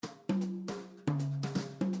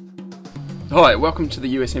Hi, welcome to the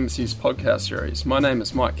US Embassy's podcast series. My name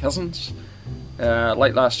is Mike Cousins.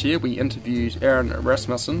 Late last year, we interviewed Aaron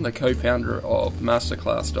Rasmussen, the co-founder of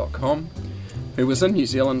Masterclass.com, who was in New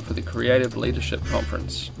Zealand for the Creative Leadership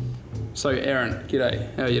Conference. So, Aaron,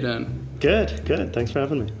 g'day. How are you doing? Good. Thanks for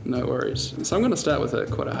having me. No worries. So I'm going to start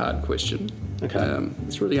with quite a hard question. Okay.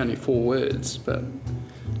 It's really only 4 words, but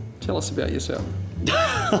tell us about yourself.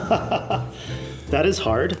 That is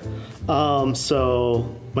hard.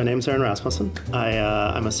 So my name's Aaron Rasmussen.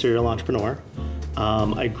 I'm a serial entrepreneur.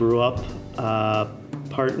 I grew up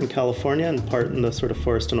part in California and part in the sort of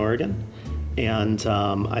forest in Oregon. And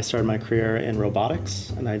I started my career in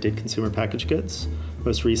robotics, and I did consumer packaged goods.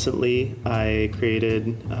 Most recently, I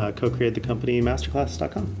co-created the company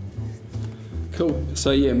Masterclass.com. Cool.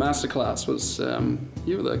 So yeah, Masterclass was,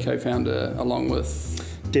 you were the co-founder along with...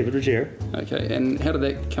 David Rogier. Okay, and how did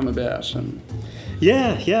that come about?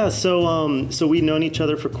 Yeah. So we'd known each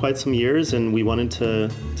other for quite some years, and we wanted to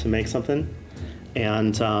make something,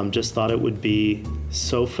 and just thought it would be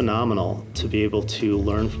so phenomenal to be able to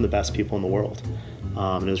learn from the best people in the world.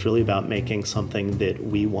 And it was really about making something that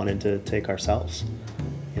we wanted to take ourselves,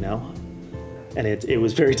 you know? And it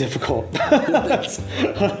was very difficult.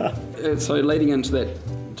 So leading into that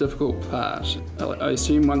difficult part, I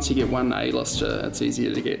assume once you get one A-lister, it's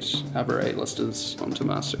easier to get other A-listers onto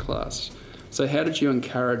Masterclass. So how did you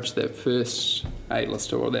encourage that first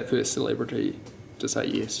A-lister or that first celebrity to say,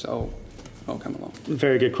 yes, I'll come along?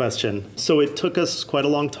 Very good question. So it took us quite a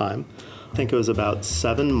long time. I think it was about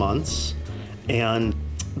 7 months. And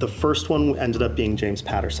the first one ended up being James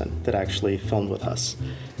Patterson that actually filmed with us.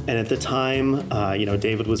 And at the time,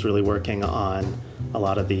 David was really working on a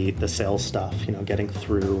lot of the sales stuff, getting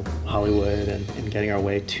through Hollywood and getting our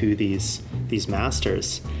way to these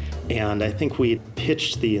masters. And I think we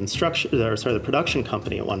pitched the production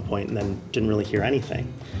company at one point and then didn't really hear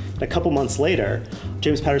anything. And a couple months later,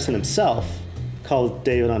 James Patterson himself called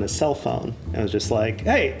David on his cell phone and was just like,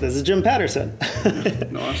 "Hey, this is Jim Patterson."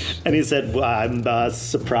 Nice. And he said, "Well, I'm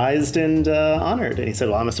surprised and honored." And he said,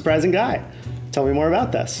 "Well, I'm a surprising guy. Tell me more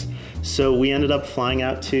about this." So we ended up flying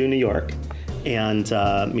out to New York and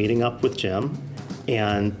meeting up with Jim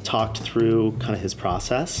and talked through kind of his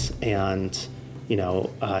process and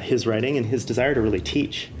his writing and his desire to really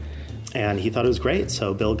teach. And he thought it was great.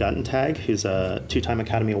 So Bill Guttentag, who's a 2-time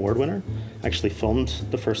Academy Award winner, actually filmed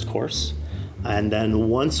the first course. And then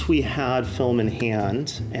once we had film in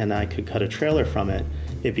hand and I could cut a trailer from it,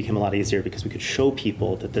 it became a lot easier because we could show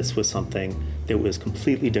people that this was something that was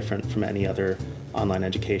completely different from any other online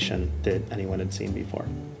education that anyone had seen before.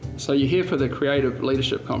 So you're here for the Creative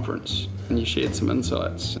Leadership Conference and you shared some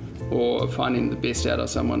insights or finding the best out of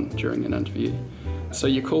someone during an interview. So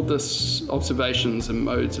you called this Observations and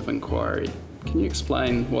Modes of Inquiry. Can you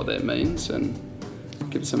explain what that means and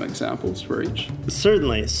give some examples for each?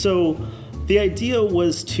 Certainly. So the idea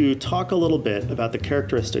was to talk a little bit about the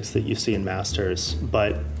characteristics that you see in masters,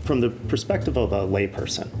 but from the perspective of a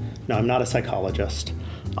layperson. Now, I'm not a psychologist.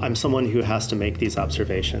 I'm someone who has to make these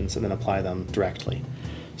observations and then apply them directly.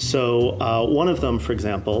 So one of them, for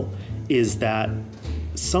example, is that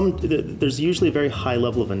there's usually a very high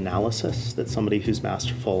level of analysis that somebody who's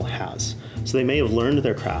masterful has. So they may have learned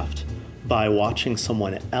their craft by watching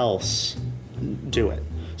someone else do it.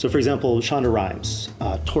 So for example, Shonda Rhimes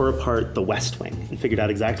tore apart The West Wing and figured out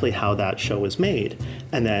exactly how that show was made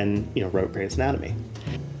and then wrote Grey's Anatomy.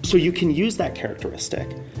 So you can use that characteristic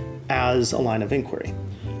as a line of inquiry.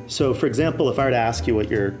 So for example, if I were to ask you what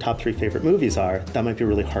your top 3 favorite movies are, that might be a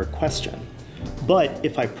really hard question. But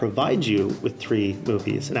if I provide you with 3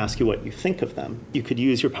 movies and ask you what you think of them, you could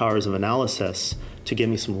use your powers of analysis to give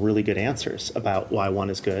me some really good answers about why one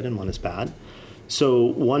is good and one is bad. So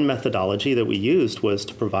one methodology that we used was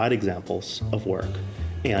to provide examples of work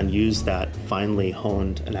and use that finely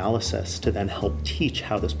honed analysis to then help teach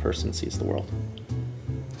how this person sees the world.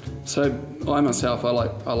 So I myself, I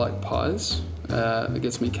like pies. It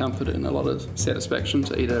gives me comfort and a lot of satisfaction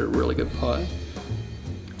to eat a really good pie.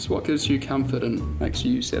 So what gives you comfort and makes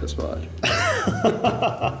you satisfied?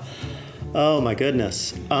 Oh my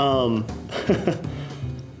goodness.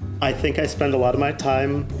 I think I spend a lot of my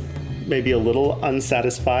time maybe a little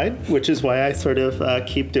unsatisfied, which is why I sort of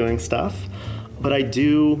keep doing stuff. But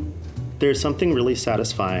there's something really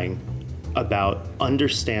satisfying about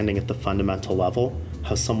understanding at the fundamental level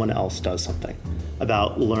how someone else does something,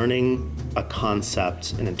 about learning a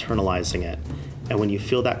concept and internalizing it. And when you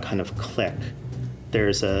feel that kind of click,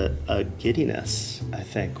 there's a giddiness, I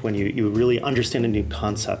think, when you really understand a new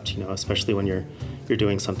concept, especially when you're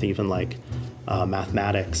doing something even like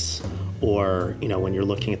mathematics, or when you're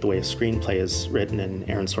looking at the way a screenplay is written and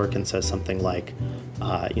Aaron Sorkin says something like,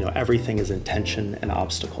 everything is intention and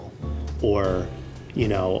obstacle, or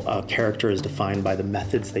a character is defined by the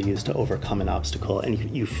methods they use to overcome an obstacle,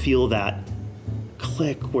 and you feel that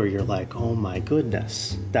click where you're like, oh my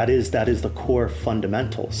goodness, that is the core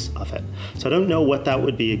fundamentals of it. So I don't know what that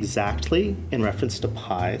would be exactly in reference to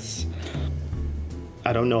pies.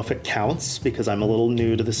 I don't know if it counts because I'm a little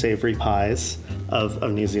new to the savory pies of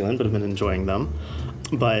New Zealand, but I've been enjoying them.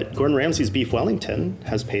 But Gordon Ramsay's beef Wellington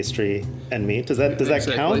has pastry and meat. Does that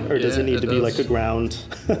count, or does it need to be like a ground?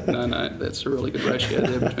 No, that's a really good ratio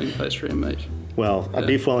there between pastry and meat. Well, a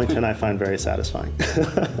beef Wellington I find very satisfying.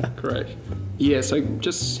 Great. Yeah, so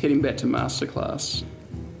just heading back to Masterclass,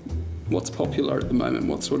 what's popular at the moment?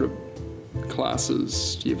 What sort of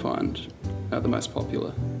classes do you find are the most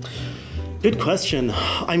popular? Good question.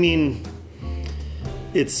 I mean,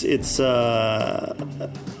 it's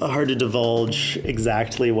hard to divulge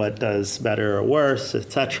exactly what does better or worse,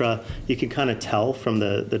 etc. You can kind of tell from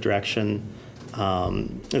the direction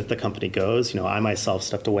that the company goes. I myself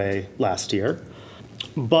stepped away last year.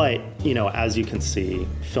 But, as you can see,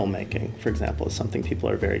 filmmaking, for example, is something people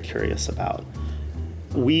are very curious about.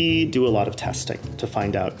 We do a lot of testing to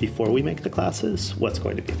find out before we make the classes what's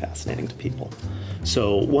going to be fascinating to people.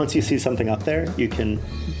 So once you see something up there, you can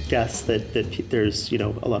guess that there's, a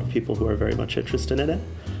lot of people who are very much interested in it.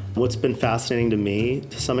 What's been fascinating to me,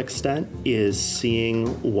 to some extent, is seeing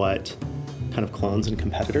what kind of clones and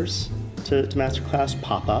competitors to Masterclass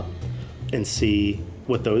pop up and see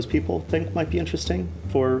what those people think might be interesting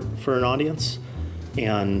for an audience,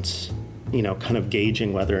 and kind of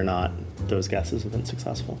gauging whether or not those guesses have been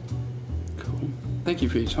successful. Cool. Thank you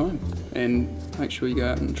for your time, and make sure you go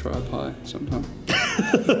out and try a pie sometime.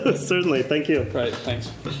 Certainly. Thank you. Great.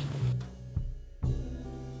 Thanks.